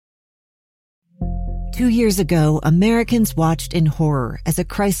2 years ago, Americans watched in horror as a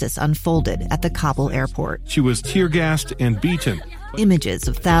crisis unfolded at the Kabul airport. She was tear-gassed and beaten. Images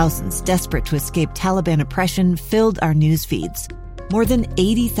of thousands desperate to escape Taliban oppression filled our news feeds. More than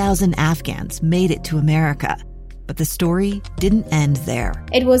 80,000 Afghans made it to America. But the story didn't end there.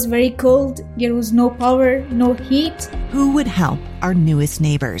 It was very cold. There was no power, no heat. Who would help our newest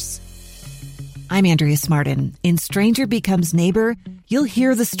neighbors? I'm Andrea Smartin. In Stranger Becomes Neighbor, you'll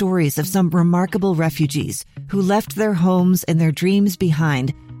hear the stories of some remarkable refugees who left their homes and their dreams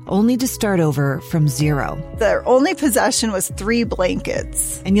behind, only to start over from zero. Their only possession was 3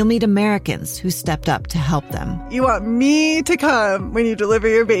 blankets. And you'll meet Americans who stepped up to help them. You want me to come when you deliver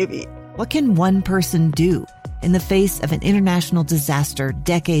your baby. What can one person do in the face of an international disaster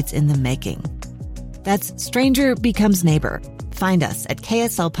decades in the making? That's Stranger Becomes Neighbor. Find us at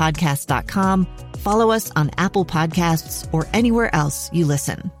kslpodcast.com. Follow us on Apple Podcasts or anywhere else you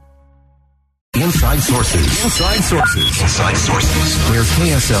listen. Inside Sources. Inside Sources. Inside Sources. Where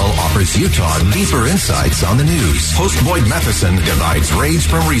KSL offers Utah deeper insights on the news. Host Boyd Matheson divides rage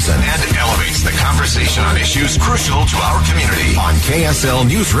from reason and elevates the conversation on issues crucial to our community. On KSL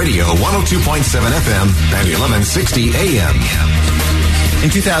News Radio 102.7 FM and 1160 AM. In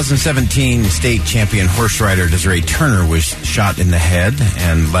 2017, state champion horse rider Desiree Turner was shot in the head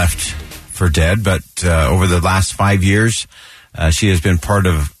and left for dead. But over the last 5 years, she has been part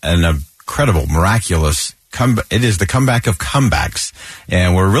of an incredible, miraculous comeback. It is the comeback of comebacks.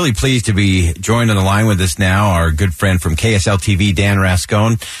 And we're really pleased to be joined on the line with us now, our good friend from KSL TV, Dan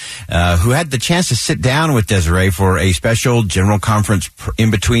Rascone, who had the chance to sit down with Desiree for a special General Conference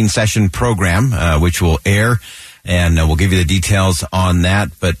in-between session program, which will air. And we'll give you the details on that.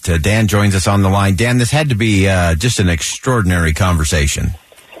 But Dan joins us on the line. Dan, this had to be just an extraordinary conversation.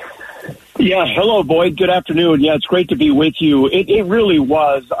 Yeah, hello, Boyd. Good afternoon. Yeah, it's great to be with you. It really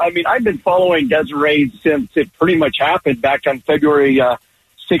was. I mean, I've been following Desiree since it pretty much happened back on February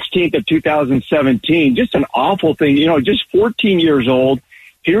 16th of 2017. Just an awful thing. You know, just 14 years old.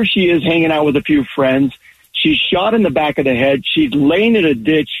 Here she is hanging out with a few friends. She's shot in the back of the head. She's laying in a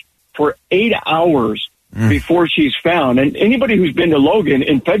ditch for 8 hours before she's found. And anybody who's been to Logan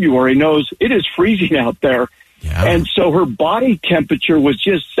in February knows it is freezing out there. Yeah. And so her body temperature was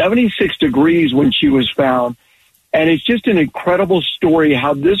just 76 degrees when she was found. And it's just an incredible story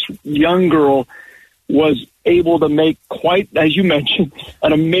how this young girl was able to make quite, as you mentioned,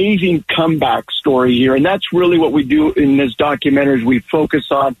 an amazing comeback story here. And that's really what we do in this documentary is we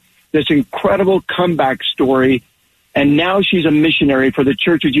focus on this incredible comeback story. And now she's a missionary for the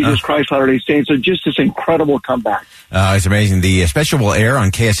Church of Jesus Christ Latter-day Saints. So just this incredible comeback. It's amazing. The special will air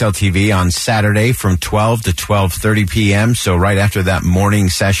on KSL TV on Saturday from 12 to 12:30 p.m. So right after that morning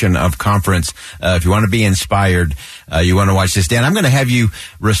session of conference, if you want to be inspired, you want to watch this. Dan, I'm going to have you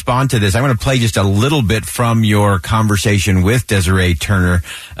respond to this. I'm going to play just a little bit from your conversation with Desiree Turner,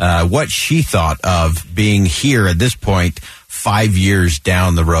 what she thought of being here at this point 5 years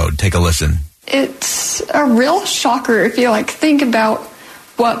down the road. Take a listen. It's a real shocker if you think about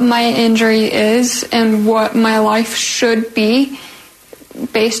what my injury is and what my life should be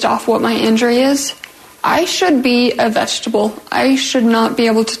based off what my injury is. I should be a vegetable. I should not be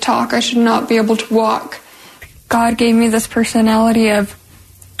able to talk. I should not be able to walk. God gave me this personality of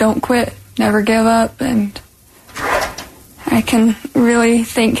don't quit, never give up, and I can really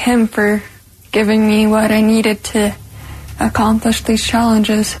thank Him for giving me what I needed to accomplish these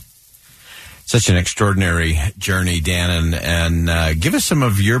challenges. Such an extraordinary journey, Dan, and give us some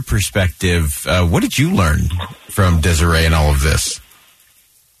of your perspective. What did you learn from Desiree and all of this?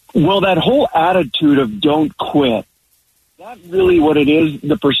 Well, that whole attitude of don't quit, that's really what it is.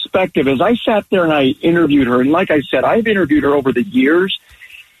 The perspective is I sat there and I interviewed her, and like I said, I've interviewed her over the years,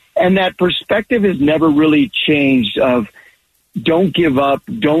 and that perspective has never really changed of don't give up,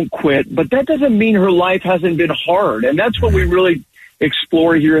 don't quit, but that doesn't mean her life hasn't been hard, and that's what we really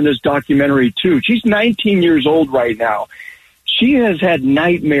explore here in this documentary too. She's 19 years old right now. She has had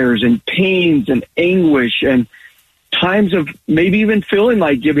nightmares and pains and anguish and times of maybe even feeling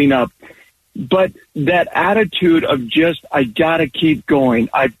like giving up. But that attitude of just, I gotta keep going.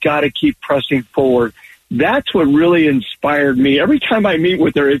 I've gotta keep pressing forward. That's what really inspired me. Every time I meet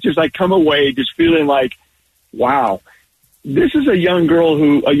with her, it's just I come away just feeling like, wow, this is a young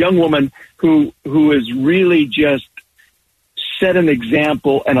woman who is really just set an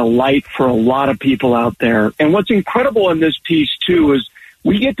example and a light for a lot of people out there. And what's incredible in this piece, too, is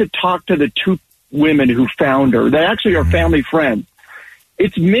we get to talk to the 2 women who found her. They actually are family friends.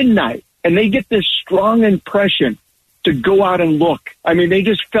 It's midnight, and they get this strong impression to go out and look. I mean, they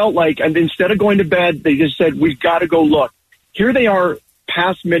just felt like, and instead of going to bed, they just said, we've got to go look. Here they are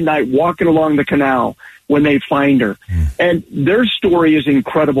past midnight walking along the canal when they find her. And their story is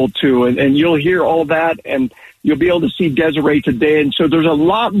incredible, too. And you'll hear all that, and you'll be able to see Desiree today. And so there's a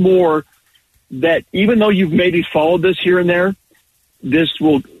lot more that, even though you've maybe followed this here and there, this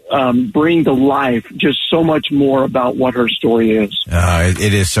will bring to life just so much more about what her story is.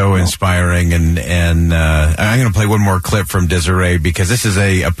 It is so inspiring, and I'm going to play one more clip from Desiree, because this is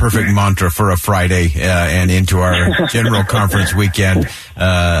a perfect mantra for a Friday and into our general conference weekend,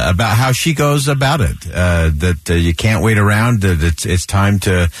 about how she goes about it, that you can't wait around, that it's time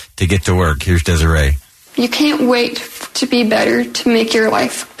to get to work. Here's Desiree. You can't wait to be better, to make your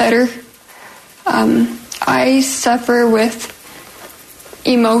life better. I suffer with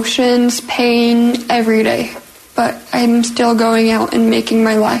emotions, pain every day, but I'm still going out and making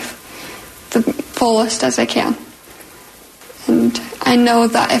my life the fullest as I can. And I know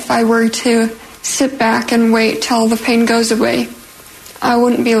that if I were to sit back and wait till the pain goes away, I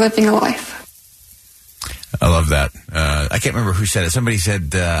wouldn't be living a life. I love that. I can't remember who said it. Somebody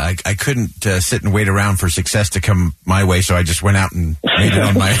said I couldn't sit and wait around for success to come my way, so I just went out and made it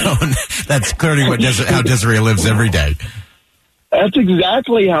on my own. That's clearly how Desiree lives every day. That's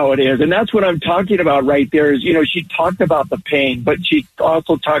exactly how it is. And that's what I'm talking about right there is, she talked about the pain, but she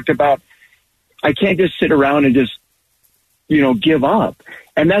also talked about, I can't just sit around and just, give up.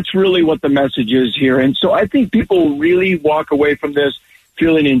 And that's really what the message is here. And so I think people really walk away from this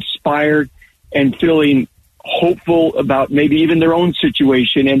feeling inspired and feeling hopeful about maybe even their own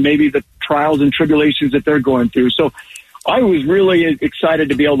situation and maybe the trials and tribulations that they're going through. So I was really excited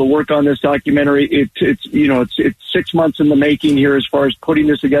to be able to work on this documentary. It's 6 months in the making here as far as putting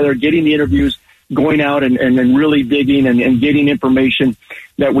this together, getting the interviews, going out and really digging and getting information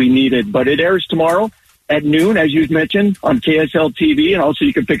that we needed. But it airs tomorrow at noon, as you mentioned, on KSL TV, and also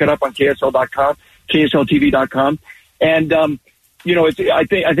you can pick it up on KSL.com, KSLTV.com. And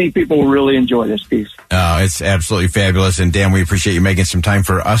I think people will really enjoy this piece. It's absolutely fabulous. And Dan, we appreciate you making some time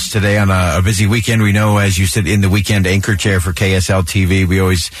for us today on a busy weekend. We know as you sit in the weekend anchor chair for KSL TV,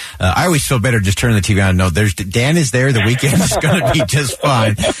 I always feel better just turning the TV on. No, Dan is there. The weekend is going to be just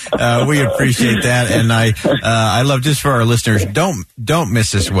fine. We appreciate that. And I love, just for our listeners, don't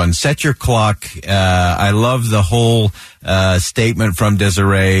miss this one. Set your clock. I love the whole statement from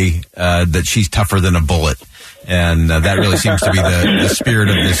Desiree that she's tougher than a bullet. And that really seems to be the spirit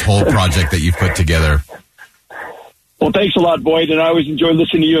of this whole project that you've put together. Well, thanks a lot, Boyd, and I always enjoy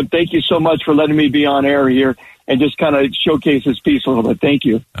listening to you, and thank you so much for letting me be on air here and just kind of showcase this piece a little bit. Thank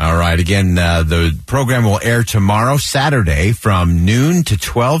you. All right. Again, the program will air tomorrow, Saturday, from noon to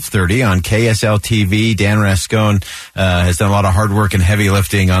 12:30 on KSL TV. Dan Rascone has done a lot of hard work and heavy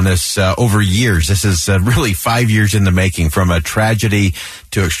lifting on this over years. This is really 5 years in the making, from a tragedy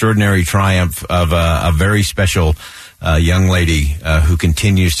to extraordinary triumph of a very special young lady who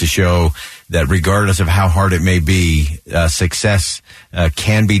continues to show that regardless of how hard it may be, success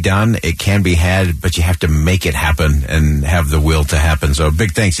can be done, it can be had, but you have to make it happen and have the will to happen. So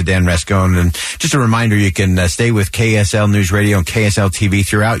big thanks to Dan Rascone. And just a reminder, you can stay with KSL News Radio and KSL TV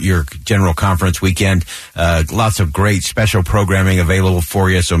throughout your general conference weekend. Lots of great special programming available for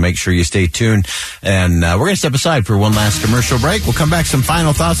you, so make sure you stay tuned. And we're going to step aside for one last commercial break. We'll come back, some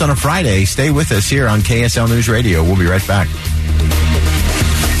final thoughts on a Friday. Stay with us here on KSL News Radio. We'll be right back.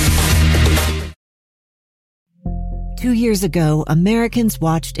 2 years ago, Americans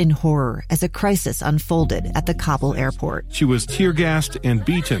watched in horror as a crisis unfolded at the Kabul airport. She was tear-gassed and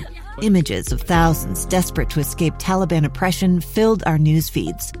beaten. Images of thousands desperate to escape Taliban oppression filled our news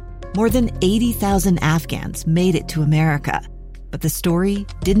feeds. More than 80,000 Afghans made it to America. But the story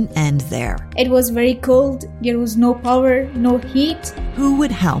didn't end there. It was very cold. There was no power, no heat. Who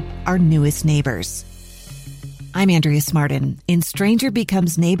would help our newest neighbors? I'm Andrea Smartin. In Stranger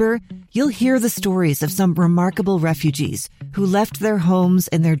Becomes Neighbor, you'll hear the stories of some remarkable refugees who left their homes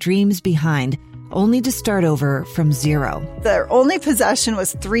and their dreams behind, only to start over from zero. Their only possession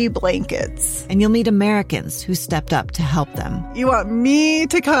was 3 blankets. And you'll meet Americans who stepped up to help them. You want me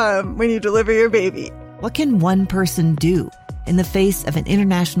to come when you deliver your baby. What can one person do in the face of an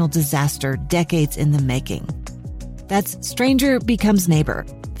international disaster decades in the making? That's Stranger Becomes Neighbor.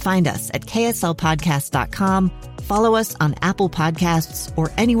 Find us at kslpodcast.com. Follow us on Apple Podcasts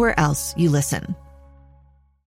or anywhere else you listen.